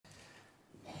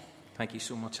Thank you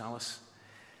so much, Alice.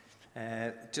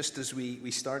 Just as we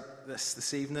start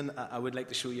this evening, I would like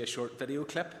to show you a short video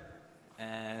clip.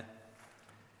 Now,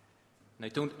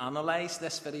 don't analyse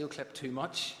this video clip too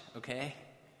much, okay?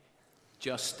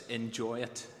 Just enjoy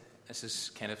it. This is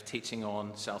kind of teaching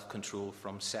on self-control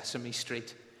from Sesame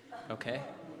Street, okay?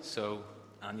 So,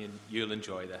 and you'll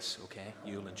enjoy this, okay?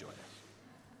 You'll enjoy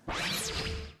this.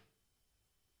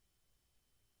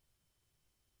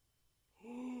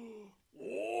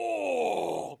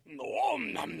 Oh,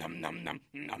 nom nom nom nom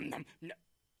nom nom nom.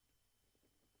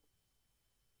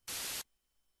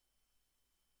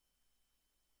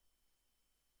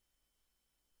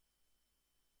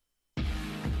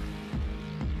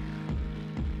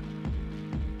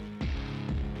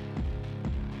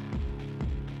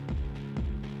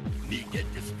 Me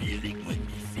get this feeling when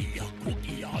me see a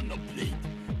cookie on a plate.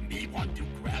 Me want to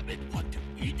grab it, want to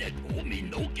eat it, oh me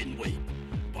no can wait.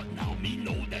 But now me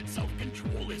know that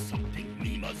self-control is something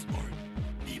me must learn.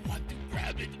 Me want to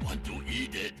grab it, want to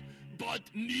eat it, but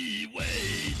me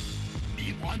wait.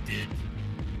 Me want it,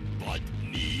 but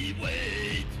me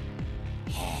wait.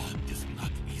 Ah, this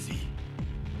not easy.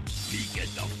 Me get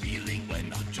the feeling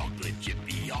when a chocolate chip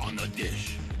be on a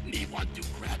dish. Me want to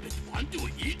grab it, want to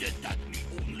eat it, that me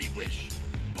only wish.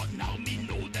 But now me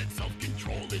know that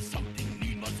self-control is something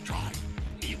me must try.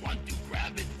 Me want to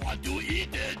grab it, want to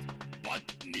eat it, but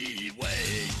me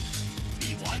wait.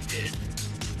 Me want it,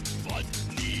 but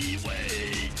me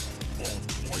wait. Oh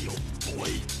boy, oh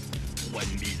boy. When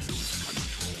me lose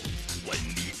control, when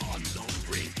me on the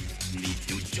brink, need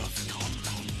to just calm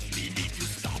down. Me need to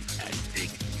stop and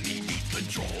think. Me need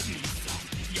control myself.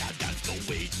 Yeah, that's the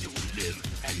way to live.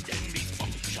 And then me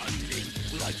functioning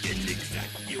like an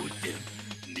executive.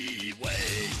 Me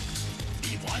wait.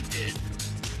 Me want it,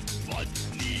 but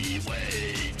me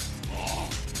wait. Oh,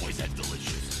 boy, that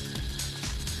delicious.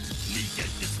 Me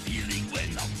get this feeling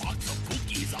when a box of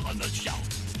cookies on the shelf.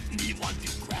 Me want to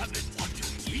grab it, want to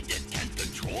eat it, can't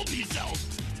control myself.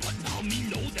 But now me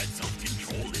know that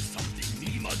self-control is something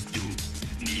me must do.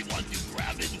 Me want to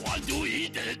grab it, want to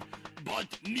eat it, but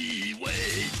me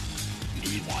wait.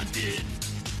 Me want it,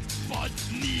 but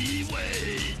me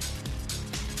wait.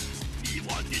 Me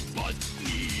want it, but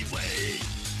me wait.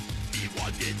 Me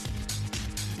want it,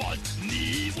 but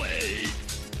me wait.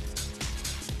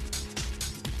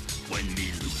 When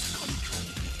me lose control,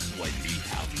 when me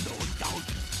have no doubt,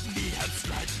 me have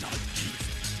strategies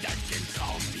that can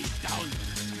calm me down.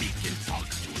 Me can talk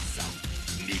to self,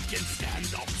 me can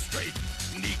stand up straight,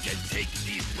 me can take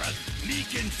deep breath, me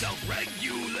can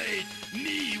self-regulate.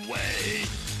 Me wait,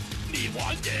 me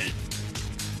want it,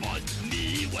 but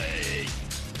me wait.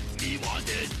 Me want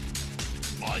it,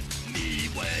 but me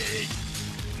wait.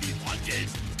 Me want it,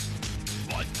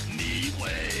 but me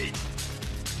wait.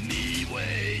 Me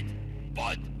wait,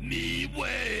 but me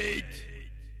wait.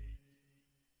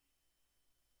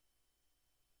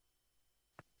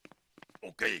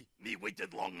 Okay, me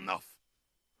waited long enough.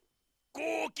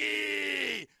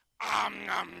 Cookie! Nom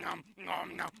nom nom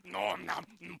nom nom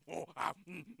nom oh,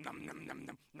 nom nom nom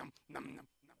nom nom nom nom.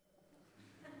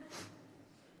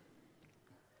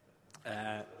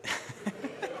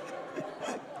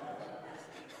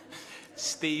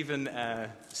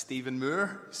 Stephen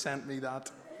Moore sent me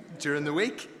that during the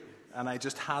week, and I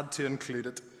just had to include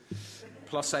it.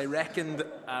 Plus, I reckoned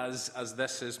as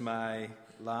this is my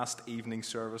last evening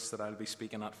service that I'll be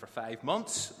speaking at for 5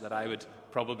 months, that I would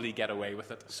probably get away with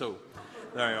it. So,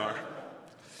 there you are.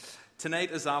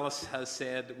 Tonight, as Alice has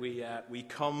said, we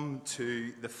come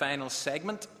to the final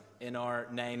segment in our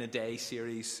 9-a-day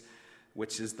series,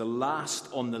 which is the last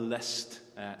on the list,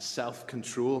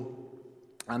 self-control.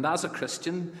 And as a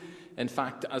Christian, in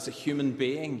fact, as a human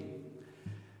being,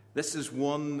 this is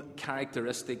one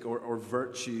characteristic or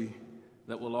virtue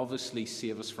that will obviously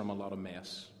save us from a lot of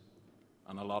mess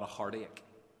and a lot of heartache.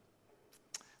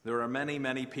 There are many,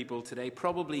 many people today,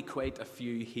 probably quite a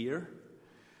few here,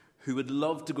 who would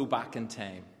love to go back in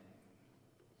time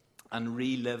and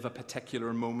relive a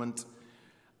particular moment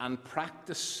and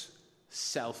practice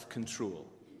self-control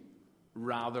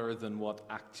rather than what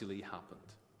actually happened.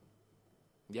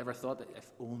 You ever thought that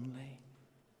if only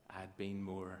I had been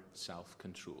more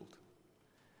self-controlled?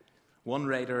 One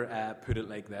writer put it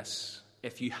like this: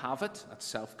 if you have it, that's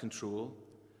self-control,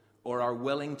 or are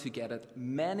willing to get it,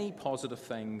 many positive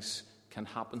things can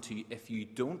happen to you. If you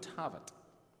don't have it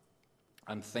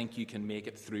and think you can make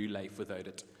it through life without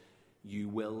it, you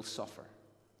will suffer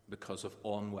because of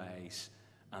unwise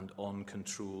and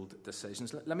uncontrolled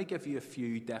decisions. Let me give you a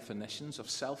few definitions of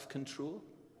self-control.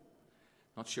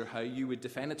 Not sure how you would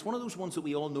define it. It's one of those ones that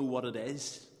we all know what it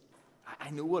is. I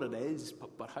know what it is,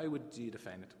 but how would you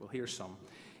define it? Well, here's some.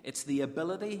 It's the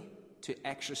ability to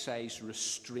exercise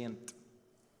restraint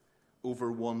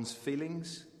over one's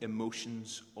feelings,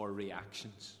 emotions, or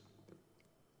reactions.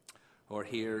 Or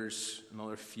here's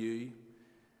another few.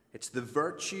 It's the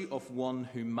virtue of one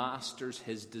who masters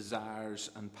his desires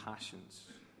and passions.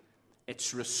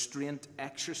 It's restraint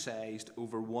exercised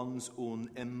over one's own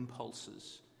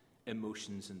impulses,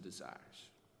 emotions, and desires.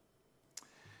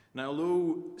 Now,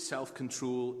 although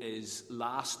self-control is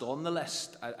last on the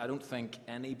list, I don't think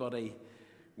anybody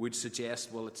would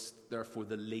suggest, well, it's therefore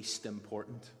the least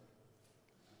important.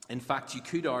 In fact, you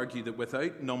could argue that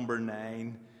without number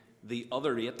 9, the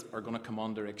other 8 are going to come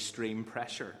under extreme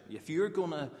pressure. If you're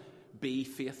going to be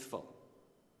faithful,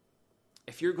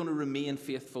 if you're going to remain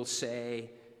faithful, say,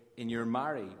 in your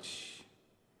marriage,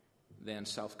 then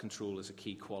self-control is a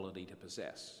key quality to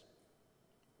possess.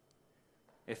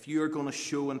 If you're going to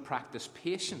show and practice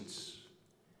patience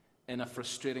in a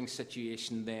frustrating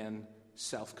situation, then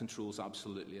self-control is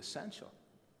absolutely essential.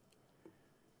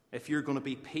 If you're going to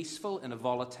be peaceful in a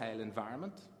volatile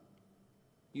environment,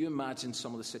 you imagine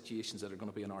some of the situations that are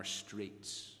going to be in our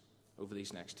streets over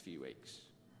these next few weeks.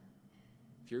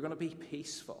 If you're going to be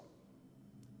peaceful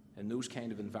in those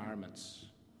kind of environments,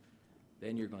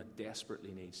 then you're going to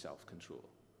desperately need self-control.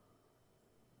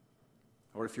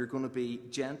 Or if you're going to be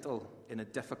gentle in a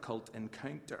difficult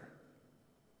encounter,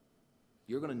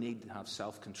 you're going to need to have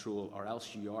self-control, or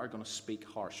else you are going to speak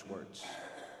harsh words.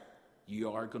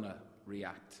 You are going to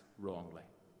react wrongly.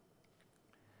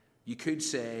 You could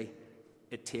say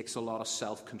it takes a lot of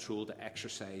self-control to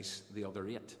exercise the other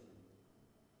 8.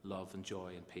 Love and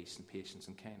joy and peace and patience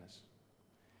and kindness.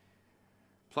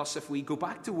 Plus, if we go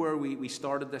back to where we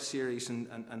started this series,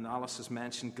 and Alice has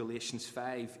mentioned Galatians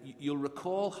 5, you'll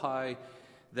recall how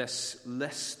this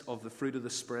list of the fruit of the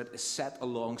Spirit is set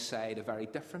alongside a very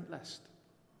different list.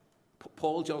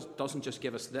 Paul doesn't just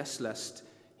give us this list,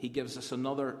 he gives us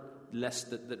another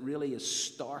list that really is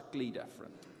starkly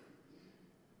different.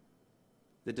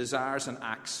 The desires and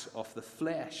acts of the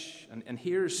flesh. And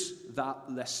here's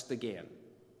that list again.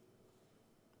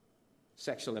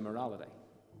 Sexual immorality,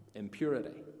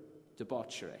 impurity,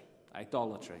 debauchery,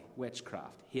 idolatry,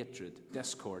 witchcraft, hatred,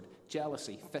 discord,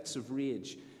 jealousy, fits of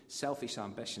rage, selfish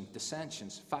ambition,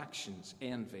 dissensions, factions,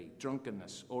 envy,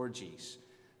 drunkenness, orgies,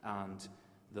 and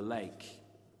the like.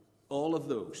 All of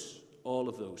those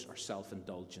are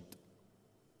self-indulgent.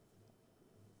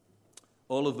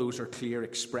 All of those are clear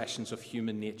expressions of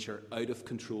human nature, out of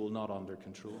control, not under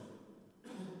control.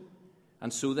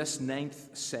 And so this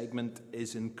 9th segment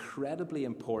is incredibly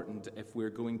important if we're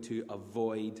going to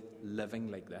avoid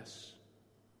living like this.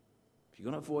 If you're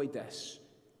going to avoid this,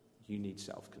 you need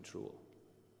self-control.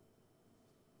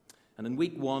 And in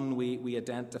week 1, we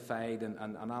identified,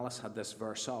 and Alice had this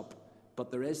verse up,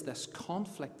 but there is this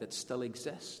conflict that still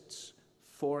exists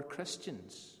for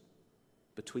Christians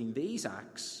between these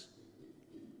acts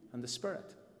and the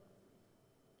Spirit.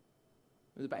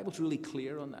 The Bible's really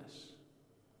clear on this.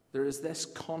 There is this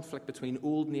conflict between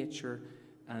old nature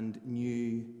and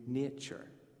new nature.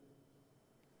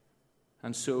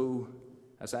 And so,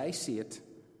 as I see it,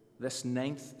 this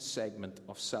 9th segment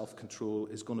of self-control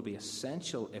is going to be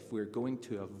essential if we're going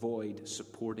to avoid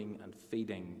supporting and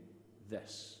feeding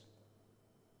these.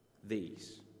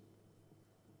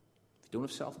 If you don't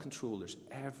have self-control, there's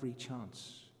every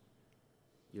chance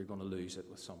you're going to lose it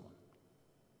with someone.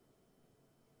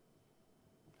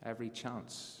 Every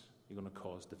chance you're going to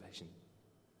cause division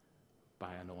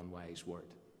by an unwise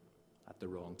word at the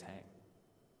wrong time.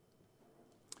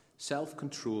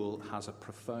 Self-control has a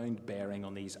profound bearing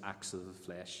on these acts of the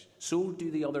flesh. So do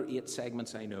the other 8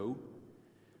 segments, I know.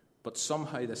 But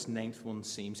somehow this 9th one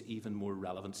seems even more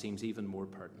relevant, seems even more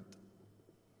pertinent.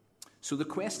 So the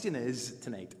question is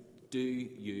tonight, do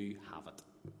you have it?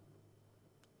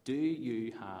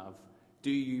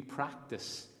 Do you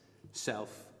practice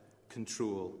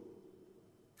self-control?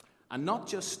 And not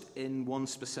just in one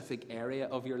specific area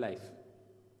of your life.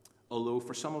 Although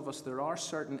for some of us there are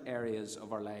certain areas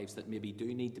of our lives that maybe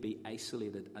do need to be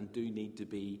isolated and do need to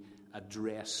be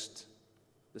addressed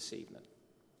this evening.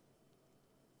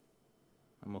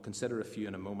 And we'll consider a few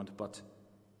in a moment, but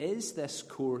is this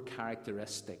core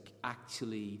characteristic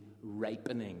actually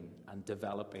ripening and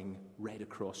developing right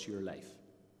across your life?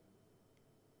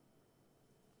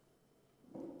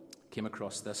 Came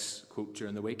across this quote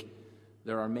during the week.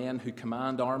 There are men who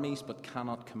command armies but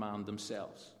cannot command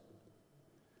themselves.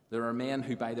 There are men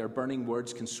who by their burning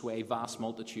words can sway vast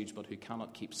multitudes but who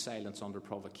cannot keep silence under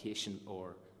provocation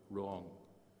or wrong.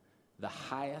 The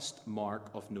highest mark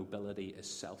of nobility is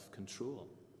self-control.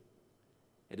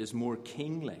 It is more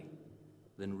kingly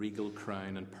than regal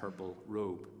crown and purple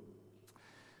robe.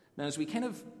 Now, as we kind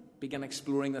of begin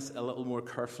exploring this a little more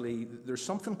carefully, there's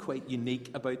something quite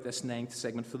unique about this 9th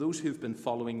segment. For those who've been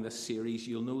following this series,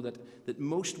 you'll know that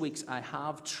most weeks I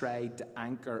have tried to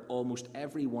anchor almost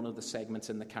every one of the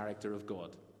segments in the character of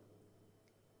God.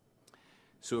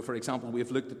 So, for example,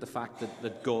 we've looked at the fact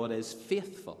that God is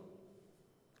faithful.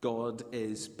 God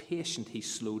is patient.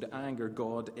 He's slow to anger.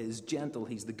 God is gentle.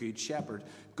 He's the good shepherd.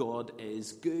 God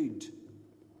is good.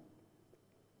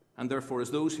 And therefore, as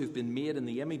those who've been made in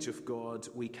the image of God,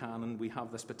 we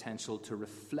have this potential to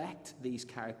reflect these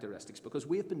characteristics because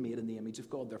we have been made in the image of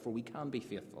God. Therefore, we can be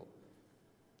faithful.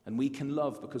 And we can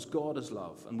love because God is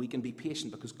love. And we can be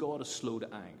patient because God is slow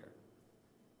to anger.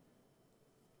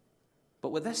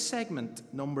 But with this segment,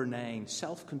 number 9,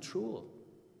 self-control,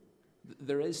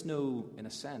 there is no, in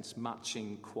a sense,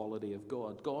 matching quality of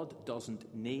God. God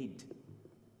doesn't need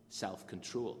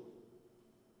self-control.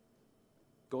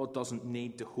 God doesn't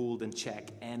need to hold in check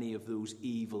any of those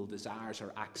evil desires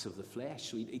or acts of the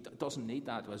flesh. So he doesn't need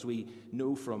that. As we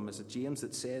know from, is it James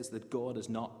that says that God is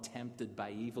not tempted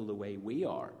by evil the way we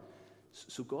are.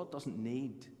 So God doesn't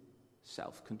need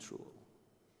self-control.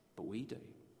 But we do.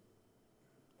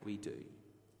 We do.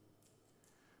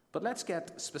 But let's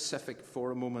get specific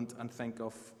for a moment and think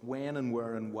of when and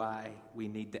where and why we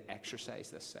need to exercise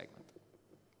this segment.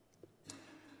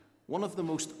 One of the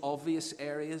most obvious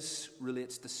areas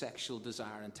relates to sexual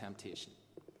desire and temptation.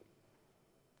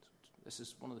 This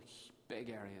is one of the big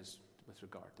areas with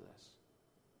regard to this.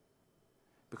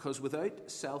 Because without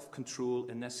self-control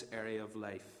in this area of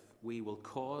life, we will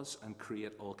cause and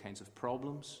create all kinds of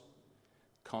problems,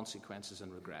 consequences,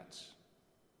 and regrets.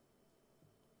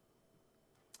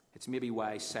 It's maybe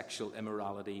why sexual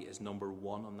immorality is number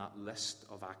 1 on that list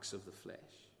of acts of the flesh.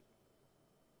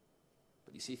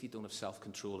 But you see, if you don't have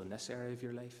self-control in this area of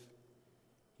your life,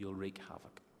 you'll wreak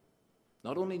havoc.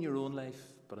 Not only in your own life,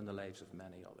 but in the lives of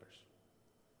many others.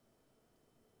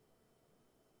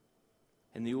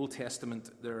 In the Old Testament,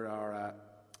 there are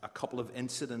a couple of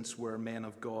incidents where men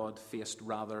of God faced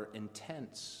rather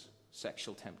intense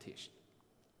sexual temptation.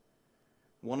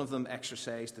 One of them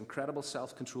exercised incredible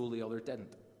self-control, the other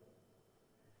didn't.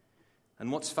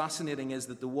 And what's fascinating is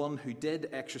that the one who did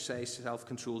exercise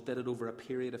self-control did it over a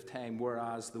period of time,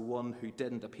 whereas the one who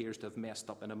didn't appears to have messed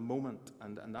up in a moment.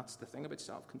 And that's the thing about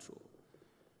self-control.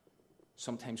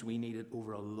 Sometimes we need it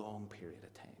over a long period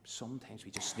of time. Sometimes we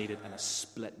just need it in a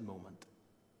split moment.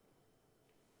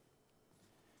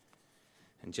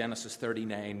 In Genesis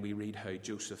 39, we read how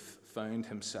Joseph found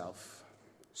himself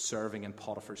serving in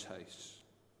Potiphar's house.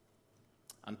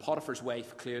 And Potiphar's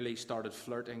wife clearly started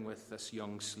flirting with this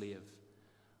young slave,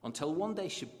 until one day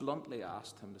she bluntly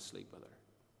asked him to sleep with her.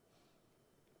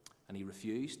 And he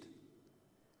refused,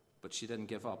 but she didn't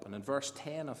give up. And in verse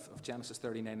 10 of Genesis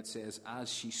 39 it says,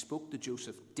 as she spoke to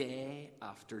Joseph day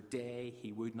after day,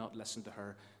 he would not listen to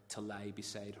her to lie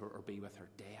beside her or be with her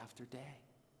day after day.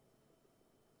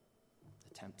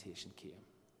 The temptation came.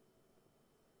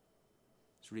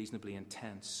 It's reasonably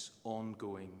intense,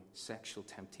 ongoing sexual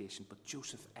temptation, but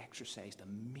Joseph exercised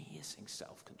amazing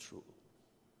self-control.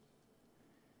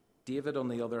 David, on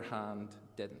the other hand,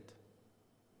 didn't.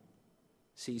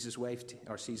 Sees his wife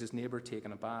or sees his neighbor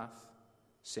taking a bath,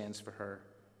 sends for her,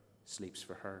 sleeps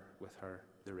with her.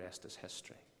 The rest is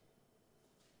history.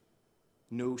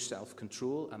 No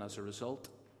self-control, and as a result,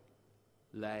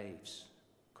 lives,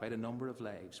 quite a number of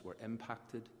lives, were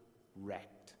impacted,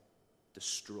 wrecked,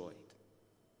 destroyed.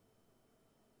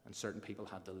 And certain people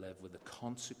had to live with the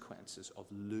consequences of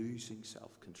losing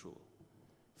self-control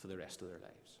for the rest of their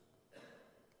lives.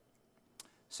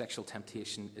 Sexual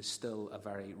temptation is still a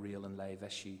very real and live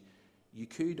issue. You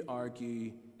could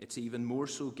argue it's even more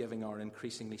so given our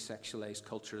increasingly sexualized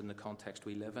culture in the context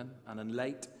we live in, and in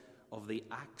light of the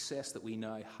access that we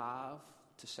now have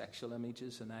to sexual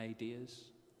images and ideas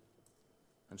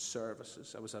and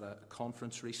services. I was at a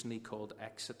conference recently called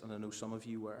Exit, and I know some of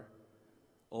you were,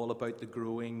 all about the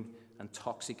growing and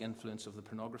toxic influence of the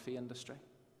pornography industry.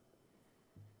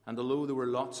 And although there were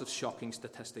lots of shocking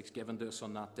statistics given to us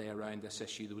on that day around this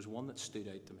issue, there was one that stood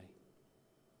out to me.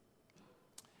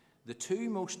 The 2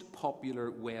 most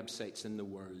popular websites in the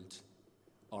world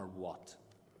are what?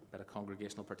 At a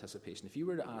congregational participation. If you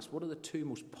were to ask, what are the 2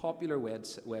 most popular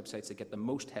websites that get the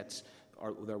most hits,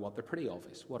 they're what? They're pretty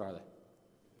obvious. What are they?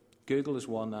 Google is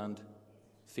one and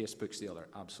Facebook's the other.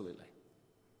 Absolutely.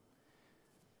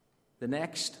 The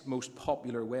next most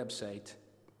popular website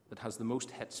that has the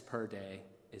most hits per day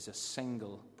is a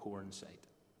single porn site.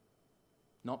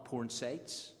 Not porn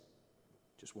sites,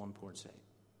 just one porn site.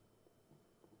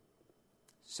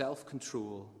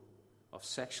 Self-control of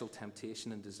sexual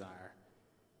temptation and desire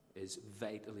is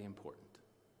vitally important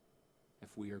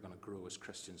if we are going to grow as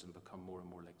Christians and become more and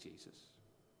more like Jesus.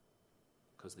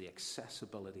 Because the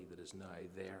accessibility that is now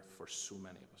there for so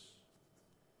many of us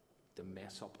to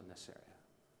mess up in this area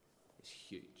is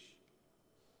huge.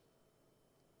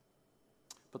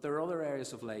 But there are other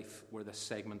areas of life where this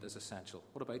segment is essential.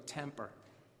 What about temper?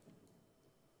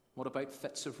 What about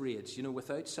fits of rage? You know,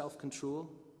 without self-control,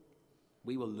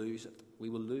 we will lose it. We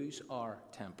will lose our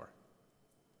temper.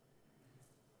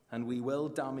 And we will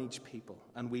damage people.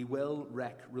 And we will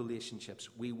wreck relationships.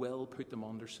 We will put them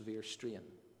under severe strain.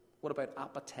 What about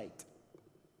appetite?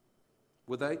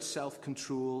 Without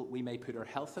self-control, we may put our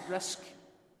health at risk.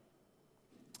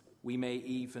 We may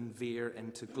even veer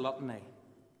into gluttony,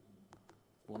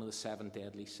 one of the 7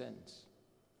 deadly sins.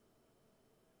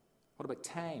 What about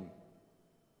time?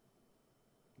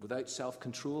 Without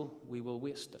self-control, we will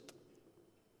waste it.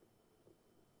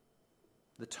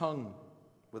 The tongue,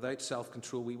 without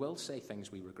self-control, we will say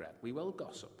things we regret. We will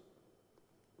gossip.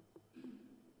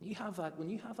 When you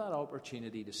have that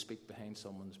opportunity to speak behind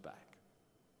someone's back,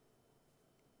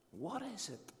 what is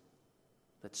it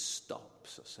that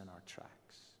stops us in our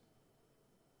tracks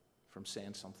from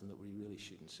saying something that we really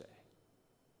shouldn't say?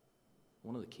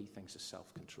 One of the key things is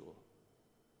self-control.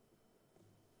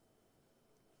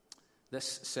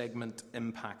 This segment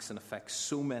impacts and affects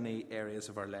so many areas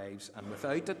of our lives, and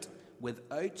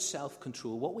without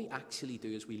self-control, what we actually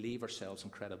do is we leave ourselves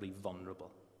incredibly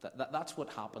vulnerable. That's what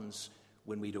happens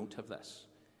when we don't have this.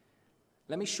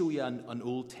 Let me show you an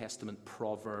Old Testament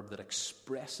proverb that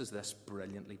expresses this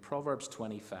brilliantly. Proverbs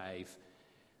 25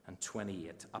 and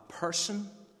 28. A person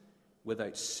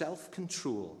without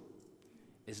self-control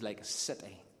is like a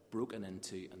city broken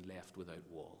into and left without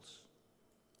walls.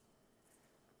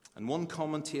 And one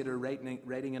commentator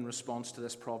writing in response to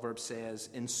this proverb says,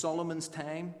 in Solomon's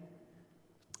time,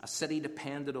 a city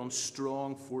depended on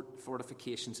strong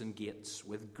fortifications and gates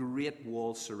with great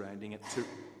walls surrounding it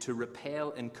to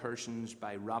repel incursions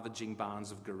by ravaging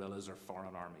bands of guerrillas or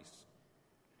foreign armies.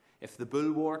 If the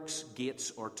bulwarks,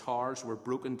 gates, or towers were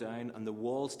broken down and the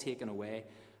walls taken away,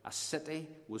 a city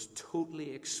was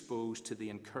totally exposed to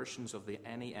the incursions of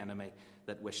any enemy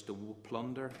that wished to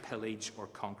plunder, pillage, or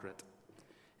conquer it.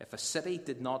 If a city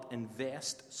did not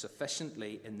invest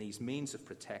sufficiently in these means of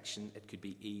protection, it could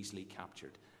be easily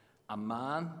captured. A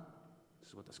man, this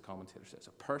is what this commentator says,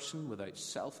 a person without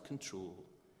self-control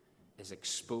is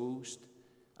exposed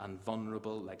and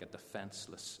vulnerable like a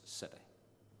defenseless city.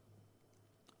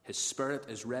 His spirit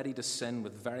is ready to sin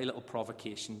with very little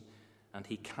provocation, and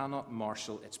he cannot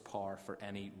marshal its power for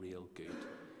any real good.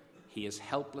 He is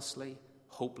helplessly,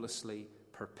 hopelessly,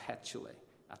 perpetually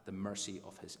at the mercy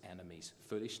of his enemies'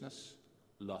 foolishness,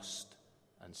 lust,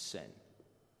 and sin,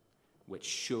 which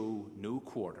show no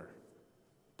quarter,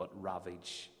 but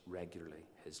ravage regularly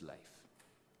his life.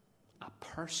 A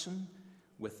person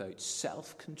without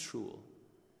self-control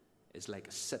is like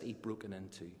a city broken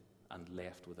into and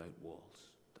left without walls.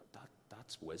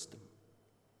 That's wisdom.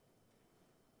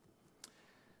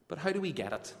 But how do we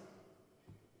get it?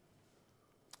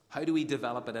 How do we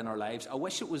develop it in our lives? I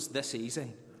wish it was this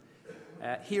easy.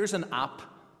 Here's an app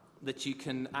that you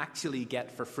can actually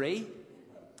get for free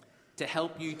to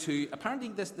help you to. Apparently,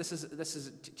 this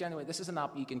is an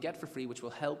app you can get for free, which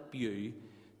will help you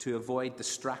to avoid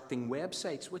distracting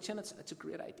websites. Which it's a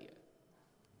great idea.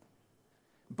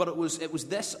 But it was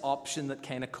this option that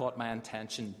kind of caught my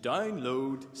attention.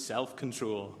 Download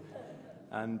self-control.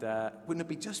 And wouldn't it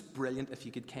be just brilliant if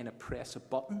you could kind of press a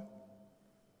button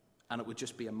and it would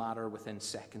just be a matter within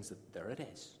seconds that there it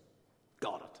is.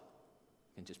 Got it.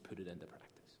 You can just put it into practice.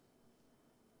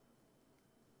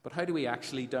 But how do we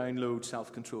actually download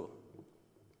self-control?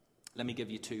 Let me give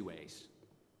you 2 ways.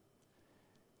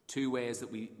 2 ways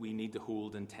that we need to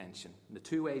hold in tension. And the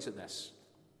 2 ways are this: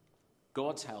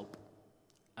 God's help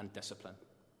and discipline.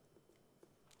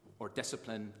 Or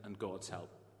discipline and God's help.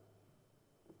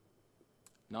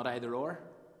 Not either or,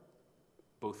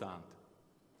 both and.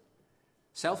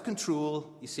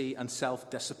 Self-control, you see, and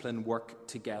self-discipline work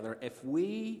together. If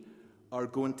we are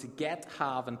going to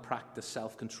have and practice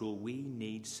self-control, we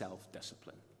need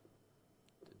self-discipline.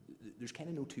 There's kind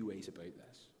of no 2 ways about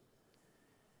this.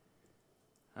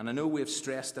 And I know we've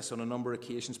stressed this on a number of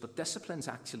occasions, but discipline's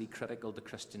actually critical to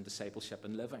Christian discipleship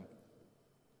and living.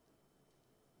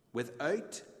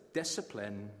 Without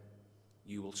discipline,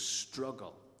 you will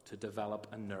struggle to develop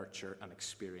and nurture and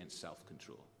experience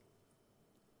self-control.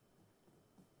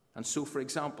 And so, for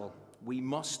example, we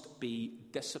must be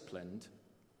disciplined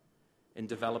in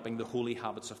developing the holy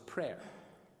habits of prayer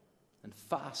and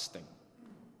fasting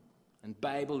and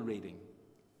Bible reading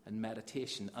and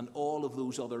meditation and all of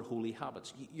those other holy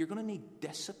habits. You're going to need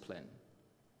discipline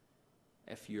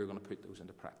if you're going to put those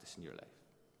into practice in your life.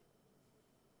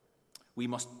 We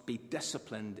must be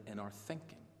disciplined in our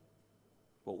thinking,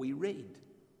 what we read,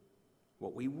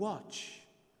 what we watch,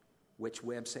 which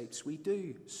websites we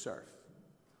do surf,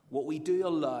 what we do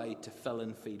allow to fill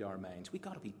and feed our minds. We've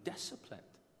got to be disciplined.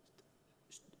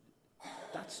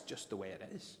 That's just the way it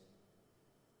is.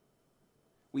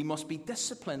 We must be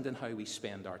disciplined in how we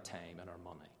spend our time and our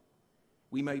money.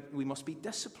 We must be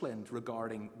disciplined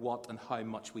regarding what and how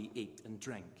much we eat and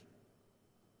drink.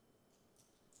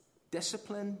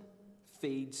 Discipline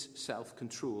feeds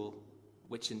self-control,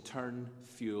 which in turn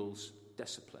fuels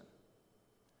discipline.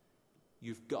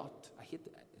 You've got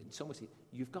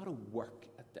to work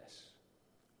at this.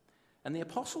 And the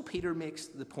Apostle Peter makes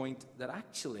the point that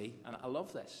actually, and I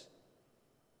love this,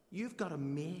 you've got to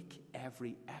make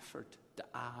every effort to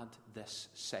add this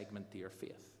segment to your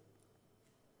faith.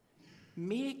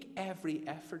 Make every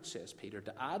effort, says Peter,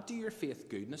 to add to your faith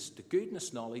goodness, to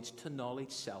goodness knowledge, to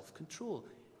knowledge self-control.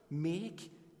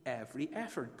 Make every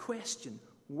effort. Question,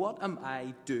 what am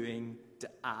I doing to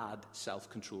add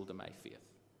self-control to my faith?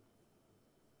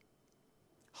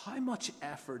 How much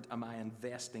effort am I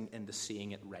investing into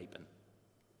seeing it ripen?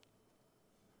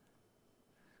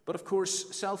 But of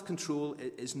course, self-control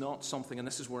is not something, and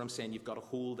this is where I'm saying you've got to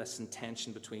hold this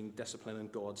intention between discipline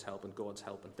and God's help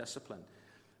and discipline.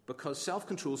 Because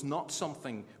self-control is not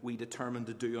something we determine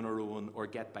to do on our own or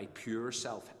get by pure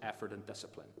self-effort and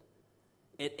discipline.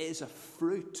 It is a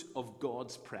fruit of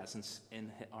God's presence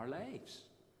in our lives.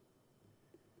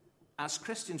 As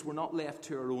Christians, we're not left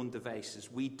to our own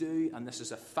devices. We do, and this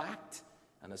is a fact,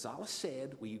 and as Alice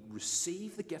said, we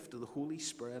receive the gift of the Holy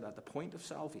Spirit at the point of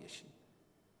salvation.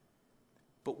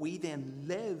 But we then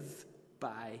live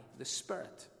by the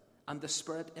Spirit, and the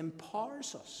Spirit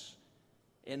empowers us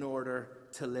in order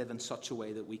to live in such a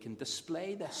way that we can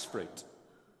display this fruit.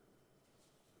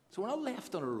 So we're not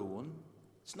left on our own.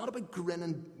 It's not about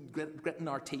gritting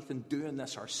our teeth and doing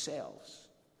this ourselves.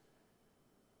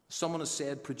 Someone has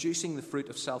said producing the fruit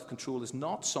of self-control is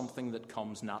not something that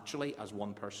comes naturally, as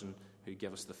one person who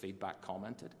gave us the feedback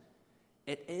commented.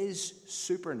 It is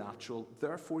supernatural,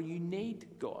 therefore you need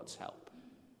God's help.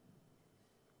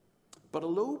 But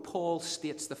although Paul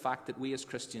states the fact that we as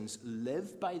Christians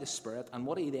live by the Spirit, and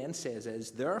what he then says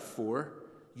is, therefore,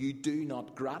 you do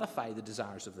not gratify the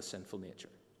desires of the sinful nature.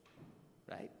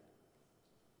 Right?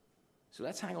 So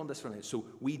let's hang on this for a minute. So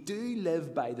we do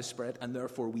live by the Spirit, and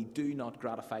therefore we do not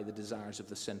gratify the desires of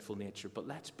the sinful nature. But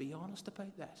let's be honest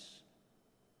about this.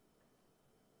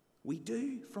 We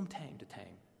do, from time to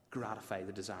time, gratify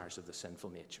the desires of the sinful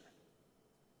nature.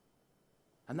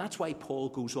 And that's why Paul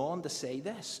goes on to say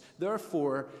this.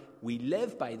 Therefore, we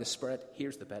live by the Spirit.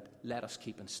 Here's the bit. Let us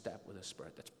keep in step with the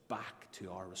Spirit. That's back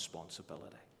to our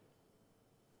responsibility.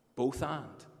 Both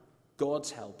and.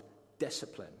 God's help,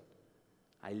 discipline.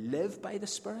 I live by the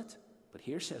Spirit, but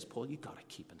here says Paul, you've got to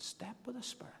keep in step with the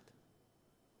Spirit.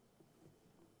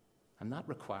 And that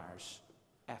requires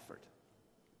effort.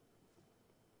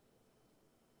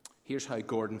 Here's how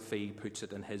Gordon Fee puts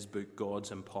it in his book,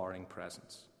 God's Empowering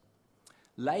Presence.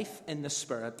 Life in the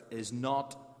Spirit is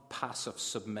not passive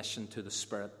submission to the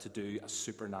Spirit to do a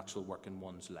supernatural work in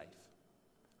one's life.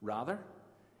 Rather,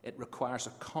 it requires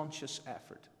a conscious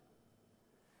effort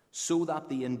so that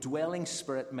the indwelling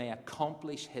Spirit may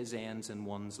accomplish his ends in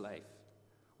one's life.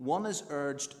 One is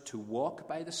urged to walk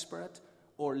by the Spirit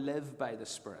or live by the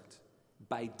Spirit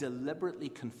by deliberately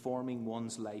conforming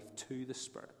one's life to the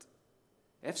Spirit.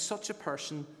 If such a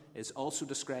person is also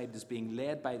described as being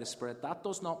led by the Spirit, that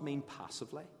does not mean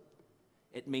passively.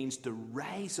 It means to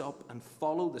rise up and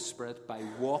follow the Spirit by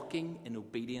walking in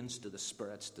obedience to the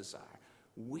Spirit's desire.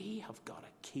 We have got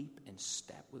to keep in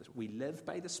step with it. We live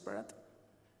by the Spirit.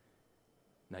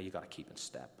 Now you've got to keep in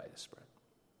step by the Spirit.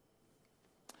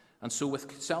 And so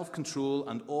with self-control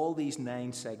and all these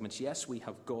 9 segments, yes, we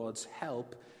have God's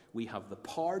help. We have the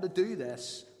power to do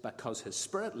this because his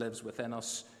Spirit lives within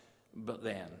us. But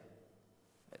then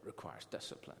it requires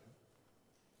discipline.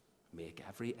 Make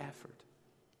every effort.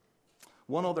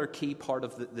 One other key part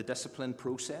of the discipline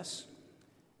process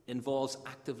involves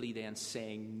actively then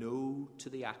saying no to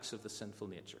the acts of the sinful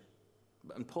nature.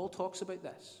 And Paul talks about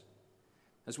this.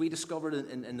 As we discovered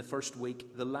in the first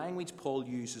week, the language Paul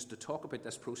uses to talk about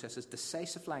this process is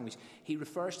decisive language. He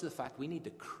refers to the fact we need to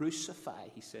crucify,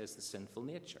 he says, the sinful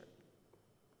nature.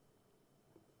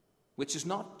 Which is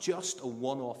not just a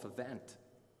one-off event.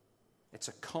 It's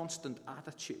a constant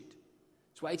attitude.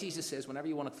 That's why Jesus says, whenever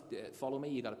you want to follow me,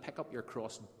 you've got to pick up your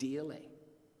cross daily.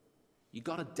 You've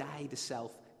got to die to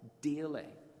self daily.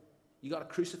 You got to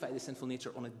crucify the sinful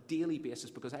nature on a daily basis,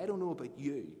 because I don't know about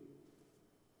you,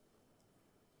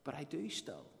 but I do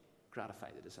still gratify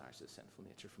the desires of the sinful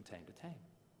nature from time to time.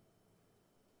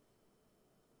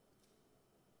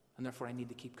 And therefore I need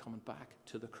to keep coming back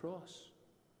to the cross.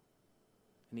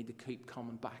 I need to keep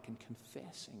coming back and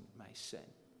confessing my sin.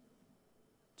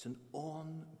 It's an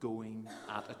ongoing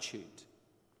attitude.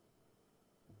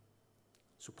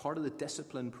 So part of the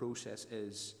discipline process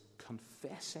is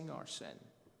confessing our sin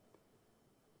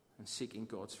and seeking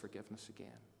God's forgiveness again.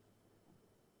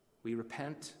 We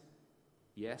repent,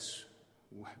 yes,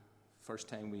 first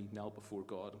time we knelt before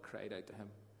God and cried out to him.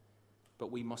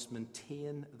 But we must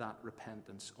maintain that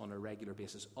repentance on a regular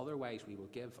basis. Otherwise, we will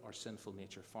give our sinful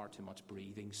nature far too much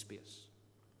breathing space.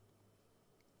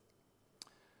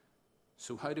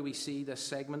 So how do we see this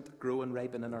segment grow and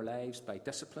ripen in our lives? By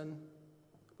discipline,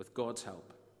 with God's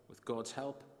help. With God's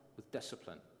help, with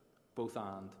discipline. Both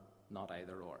and, not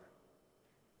either or.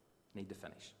 Need to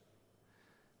finish.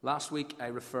 Last week I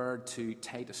referred to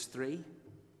Titus 3,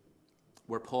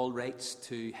 where Paul writes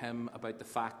to him about the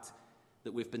fact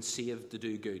that we've been saved to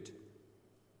do good.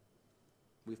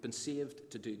 We've been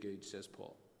saved to do good, says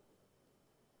Paul.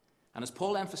 And as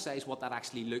Paul emphasized what that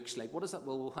actually looks like, what does that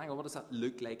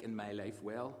look like in my life?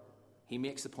 Well, he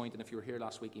makes the point, and if you were here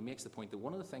last week, he makes the point that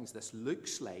one of the things this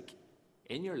looks like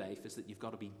in your life is that you've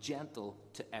got to be gentle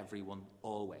to everyone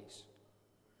always.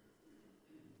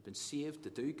 You've been saved to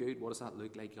do good. What does that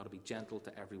look like? You've got to be gentle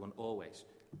to everyone always.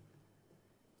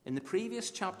 In the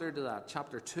previous chapter to that,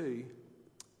 chapter 2,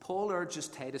 Paul urges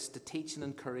Titus to teach and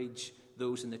encourage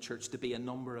those in the church to be a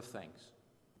number of things.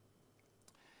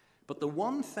 But the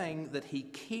one thing that he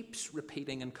keeps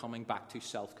repeating and coming back to,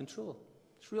 self-control.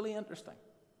 It's really interesting.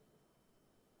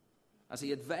 As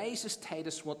he advises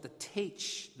Titus what to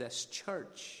teach this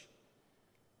church,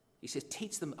 he says,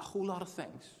 teach them a whole lot of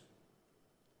things.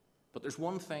 But there's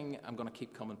one thing I'm going to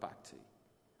keep coming back to.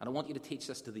 And I want you to teach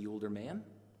this to the older men.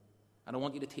 And I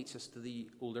want you to teach this to the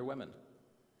older women.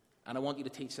 And I want you to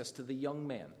teach this to the young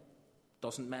men.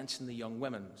 Doesn't mention the young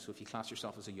women. So if you class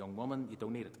yourself as a young woman, you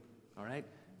don't need it. All right?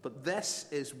 But this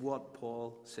is what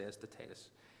Paul says to Titus.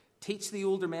 Teach the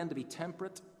older men to be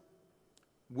temperate,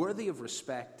 worthy of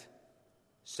respect,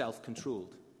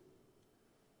 self-controlled.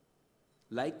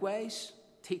 Likewise,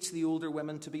 teach the older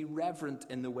women to be reverent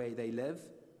in the way they live,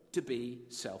 to be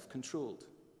self-controlled.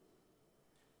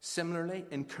 Similarly,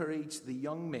 encourage the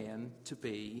young men to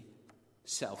be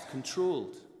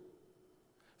self-controlled.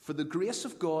 For the grace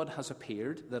of God has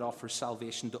appeared that offers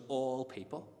salvation to all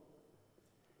people.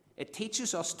 It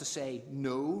teaches us to say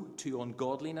no to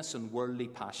ungodliness and worldly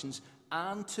passions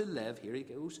and to live, here he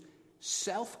goes,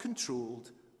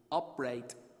 self-controlled,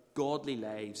 upright, godly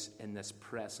lives in this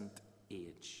present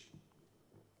age.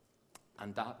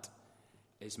 And that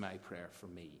is my prayer for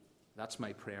me. That's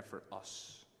my prayer for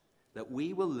us. That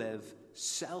we will live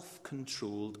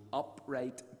self-controlled,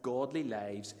 upright, godly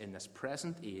lives in this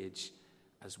present age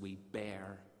as we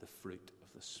bear the fruit of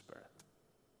the Spirit.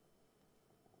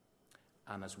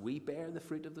 And as we bear the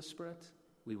fruit of the Spirit,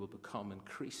 we will become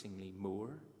increasingly more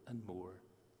and more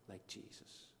like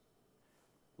Jesus,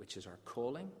 which is our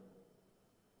calling,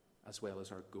 as well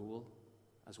as our goal,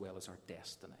 as well as our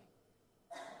destiny.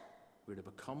 We're to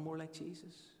become more like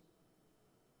Jesus.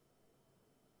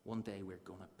 One day we're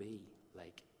going to be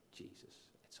like Jesus.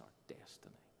 It's our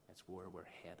destiny. It's where we're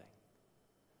heading.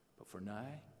 But for now,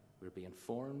 we're being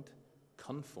formed,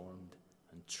 conformed,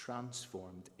 and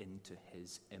transformed into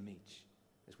his image,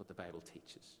 is what the Bible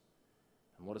teaches.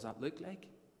 And what does that look like?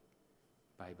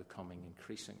 By becoming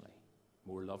increasingly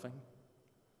more loving,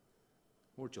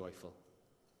 more joyful,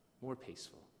 more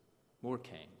peaceful, more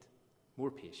kind,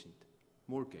 more patient,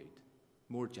 more good,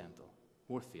 more gentle,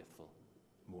 more faithful,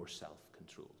 more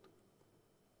self-controlled.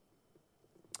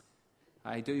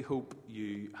 I do hope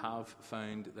you have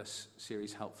found this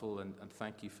series helpful, and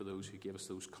thank you for those who gave us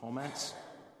those comments.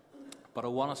 But I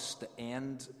want us to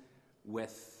end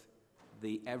with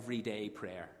the everyday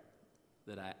prayer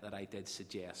that I did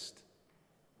suggest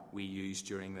we use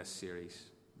during this series.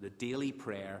 The daily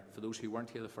prayer, for those who weren't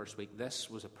here the first week, this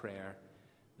was a prayer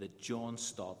that John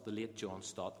Stott, the late John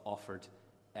Stott, offered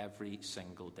every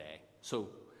single day. So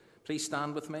please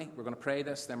stand with me. We're going to pray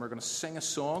this, then we're going to sing a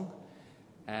song,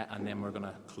 and then we're going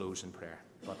to close in prayer.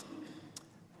 But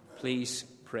please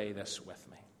pray this with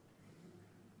me.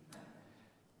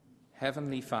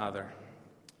 Heavenly Father,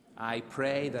 I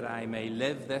pray that I may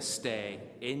live this day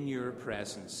in your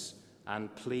presence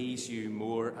and please you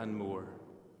more and more.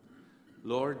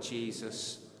 Lord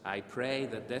Jesus, I pray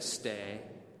that this day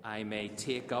I may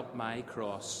take up my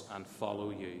cross and follow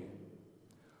you.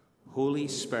 Holy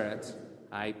Spirit,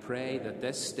 I pray that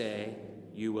this day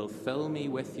you will fill me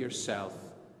with yourself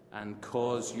and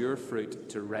cause your fruit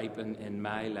to ripen in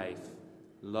my life: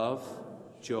 love,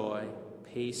 joy,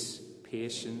 peace,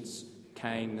 patience,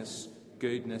 kindness,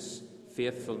 goodness,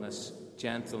 faithfulness,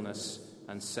 gentleness,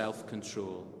 and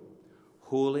self-control.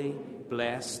 Holy,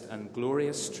 blessed, and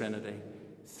glorious Trinity,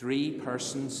 3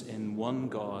 persons in one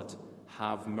God,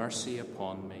 have mercy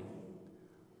upon me.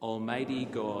 Almighty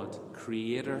God,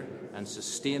 creator and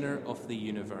sustainer of the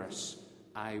universe,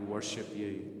 I worship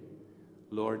you.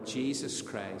 Lord Jesus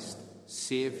Christ,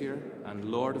 Saviour and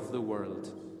Lord of the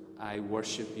world, I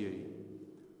worship you.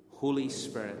 Holy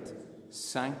Spirit,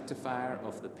 sanctifier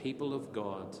of the people of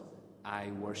God,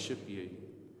 I worship you.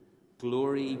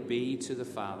 Glory be to the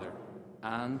Father,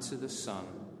 and to the Son,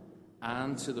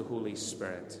 and to the Holy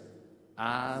Spirit,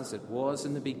 as it was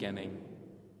in the beginning,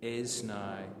 is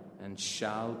now, and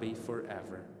shall be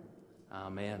forever.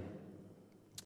 Amen.